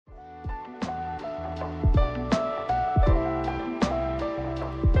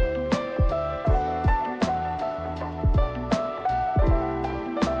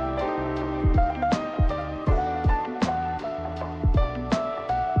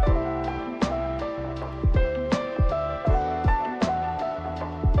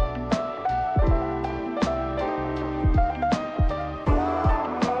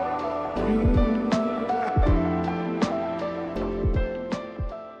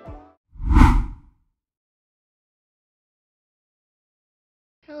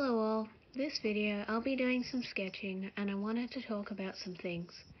This video I'll be doing some sketching and I wanted to talk about some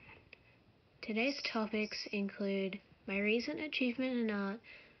things. Today's topics include my recent achievement in art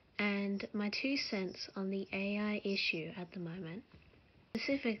and my 2 cents on the AI issue at the moment,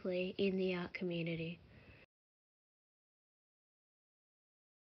 specifically in the art community.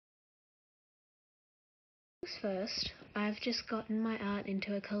 First, I've just gotten my art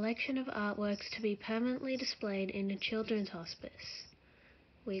into a collection of artworks to be permanently displayed in a children's hospice,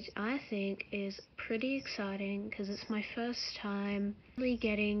 which I think is pretty exciting because it's my first time really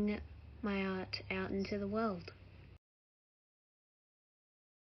getting my art out into the world.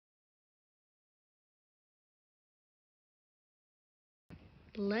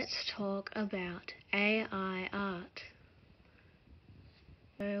 Let's talk about AI art.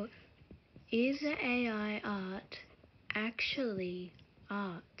 So, is AI art actually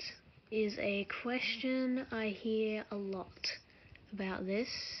art? Is a question I hear a lot about this,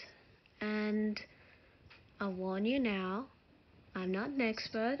 and I'll warn you now, I'm not an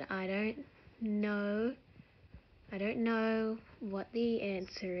expert. I don't know what the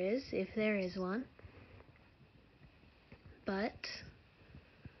answer is, if there is one. But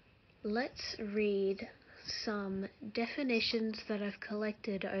let's read some definitions that I've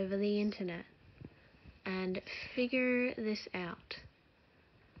collected over the internet and figure this out.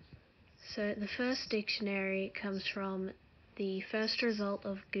 So the first dictionary comes from the first result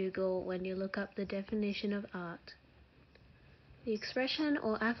of Google when you look up the definition of art. The expression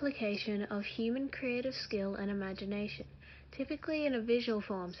or application of human creative skill and imagination, typically in a visual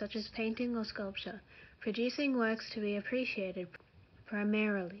form such as painting or sculpture, producing works to be appreciated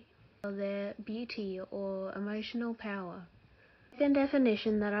primarily for their beauty or emotional power. The second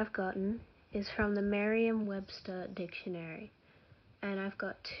definition that I've gotten is from the Merriam-Webster dictionary, and I've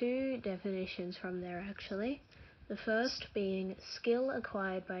got 2 definitions from there actually. The first being skill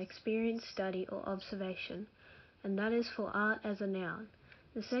acquired by experience, study, or observation, and that is for art as a noun.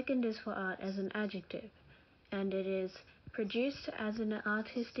 The second is for art as an adjective, and it is produced as an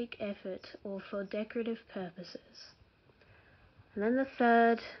artistic effort or for decorative purposes. And then the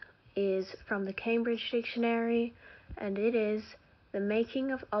third is from the Cambridge Dictionary, and it is the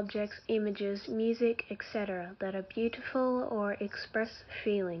making of objects, images, music, etc. that are beautiful or express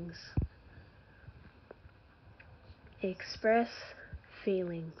feelings. Express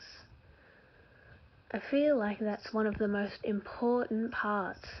feelings. I feel like that's one of the most important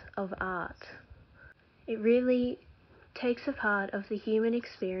parts of art. It really takes a part of the human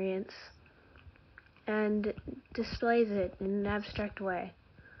experience and displays it in an abstract way,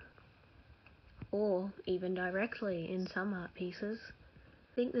 or even directly in some art pieces.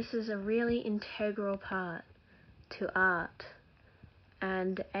 I think this is a really integral part to art,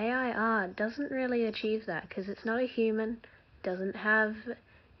 and AI art doesn't really achieve that because it's not a human, doesn't have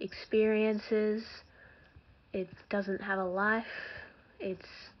experiences, it doesn't have a life, it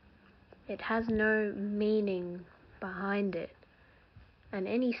has no meaning behind it, and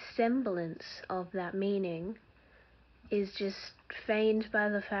any semblance of that meaning is just feigned by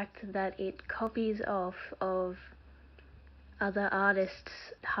the fact that it copies off of other artists'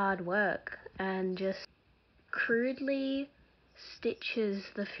 hard work and just crudely stitches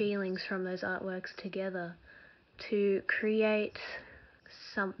the feelings from those artworks together to create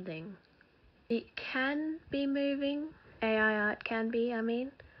something. It can be moving, AI art can be,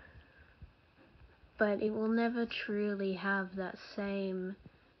 but it will never truly have that same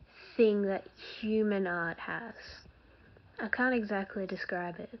thing that human art has. I can't exactly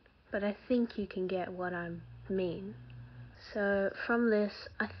describe it, but I think you can get what I mean. So from this,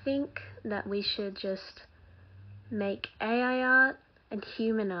 I think that we should just make AI art and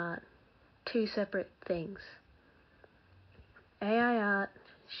human art 2 separate things. AI art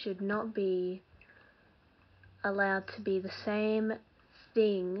should not be allowed to be the same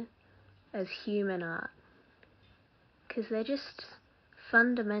thing as human art, because they're just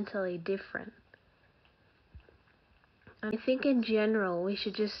fundamentally different. I think in general we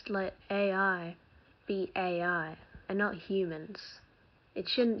should just let AI be AI and not humans. It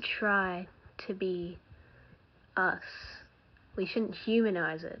shouldn't try to be us. We shouldn't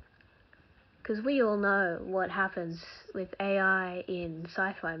humanize it, because we all know what happens with AI in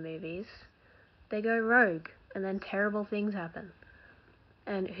sci-fi movies. They go rogue and then terrible things happen.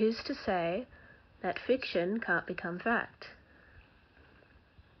 And who's to say that fiction can't become fact?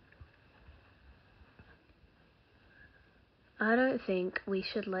 I don't think we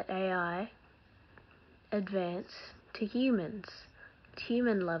should let AI advance to humans, to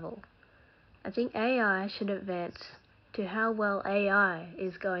human level. I think AI should advance to how well AI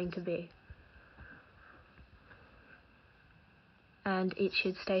is going to be. and it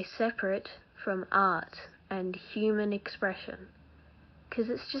should stay separate from art and human expression, because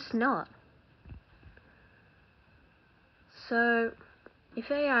it's just not. So, if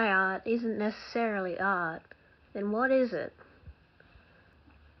AI art isn't necessarily art, then what is it?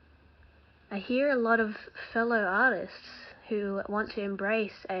 I hear a lot of fellow artists who want to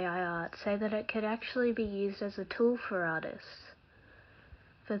embrace AI art say that it could actually be used as a tool for artists,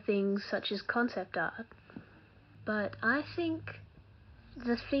 for things such as concept art. But I think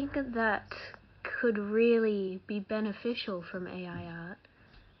the thing that could really be beneficial from AI art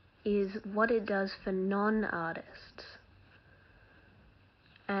is what it does for non-artists.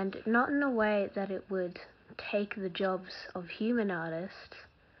 And not in a way that it would take the jobs of human artists,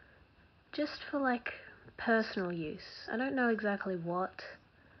 just for like personal use. I don't know exactly what,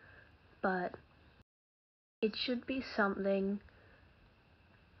 but it should be something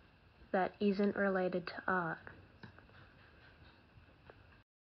that isn't related to art.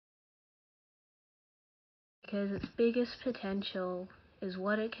 Because its biggest potential is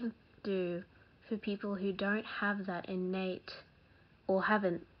what it can do for people who don't have that innate or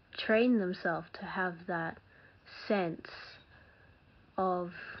haven't trained themselves to have that sense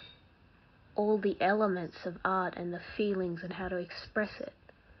of all the elements of art and the feelings and how to express it.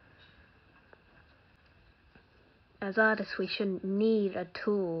 As artists, we shouldn't need a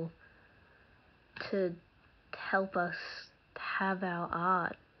tool to help us have our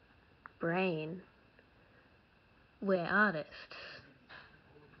art brain. We're artists.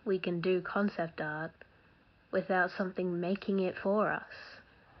 We can do concept art without something making it for us.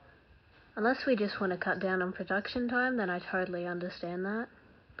 Unless we just want to cut down on production time, then I totally understand that.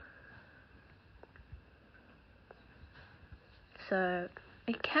 So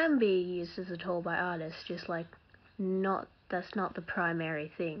it can be used as a tool by artists, just like that's not the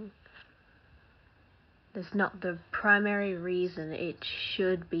primary thing. That's not the primary reason it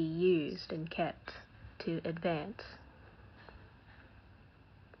should be used and kept to advance.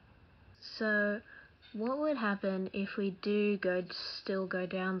 So what would happen if we do still go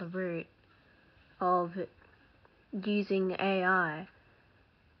down the route of using AI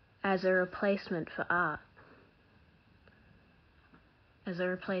as a replacement for art, as a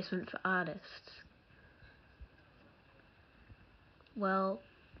replacement for artists? Well,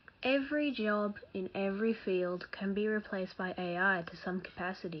 every job in every field can be replaced by AI to some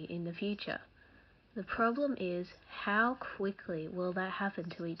capacity in the future. The problem is, how quickly will that happen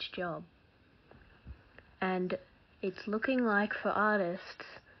to each job? And it's looking like for artists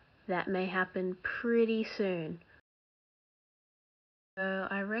that may happen pretty soon. So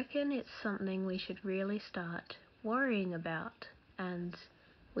I reckon it's something we should really start worrying about, and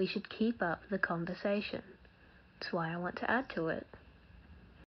we should keep up the conversation. That's why I want to add to it.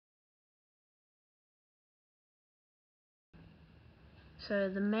 So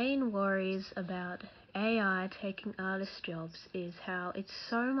the main worries about AI taking artists' jobs is how it's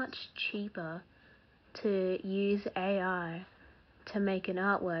so much cheaper to use AI to make an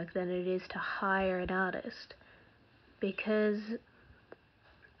artwork than it is to hire an artist. Because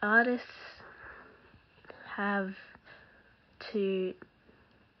artists have to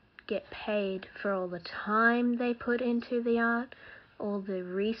get paid for all the time they put into the art, all the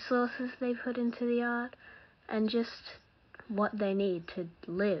resources they put into the art, and just what they need to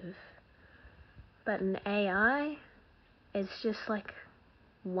live. But an AI, it's just like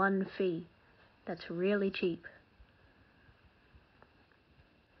one fee that's really cheap.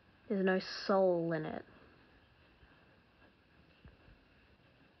 There's no soul in it.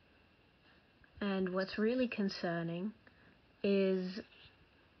 And what's really concerning is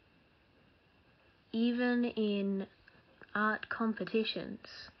even in art competitions,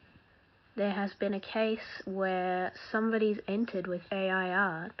 there has been a case where somebody's entered with AI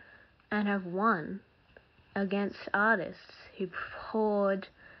art and have won against artists who poured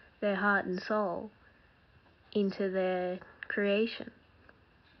their heart and soul into their creation.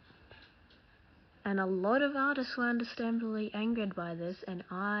 And a lot of artists were understandably angered by this, and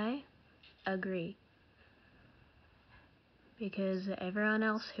I agree. Because everyone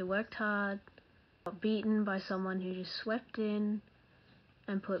else who worked hard got beaten by someone who just swept in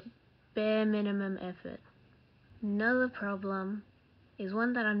and put bare minimum effort. Another problem is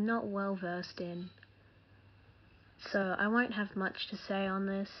one that I'm not well versed in, so I won't have much to say on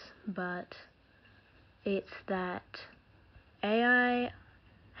this, but it's that AI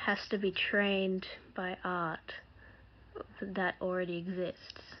has to be trained by art that already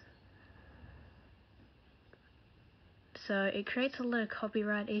exists. So it creates a lot of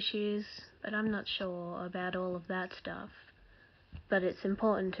copyright issues, but I'm not sure about all of that stuff. But it's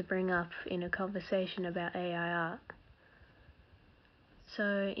important to bring up in a conversation about AI art.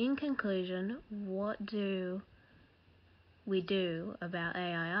 So, in conclusion, what do we do about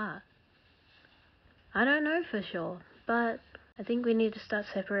AI art? I don't know for sure, but I think we need to start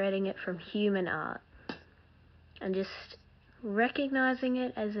separating it from human art and just recognizing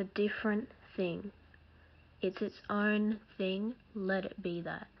it as a different thing. It's its own thing, let it be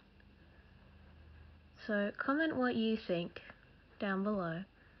that. So comment what you think down below.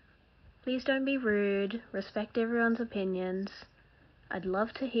 Please don't be rude, respect everyone's opinions. I'd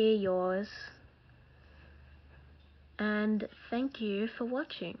love to hear yours. And thank you for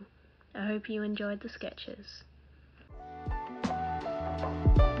watching. I hope you enjoyed the sketches.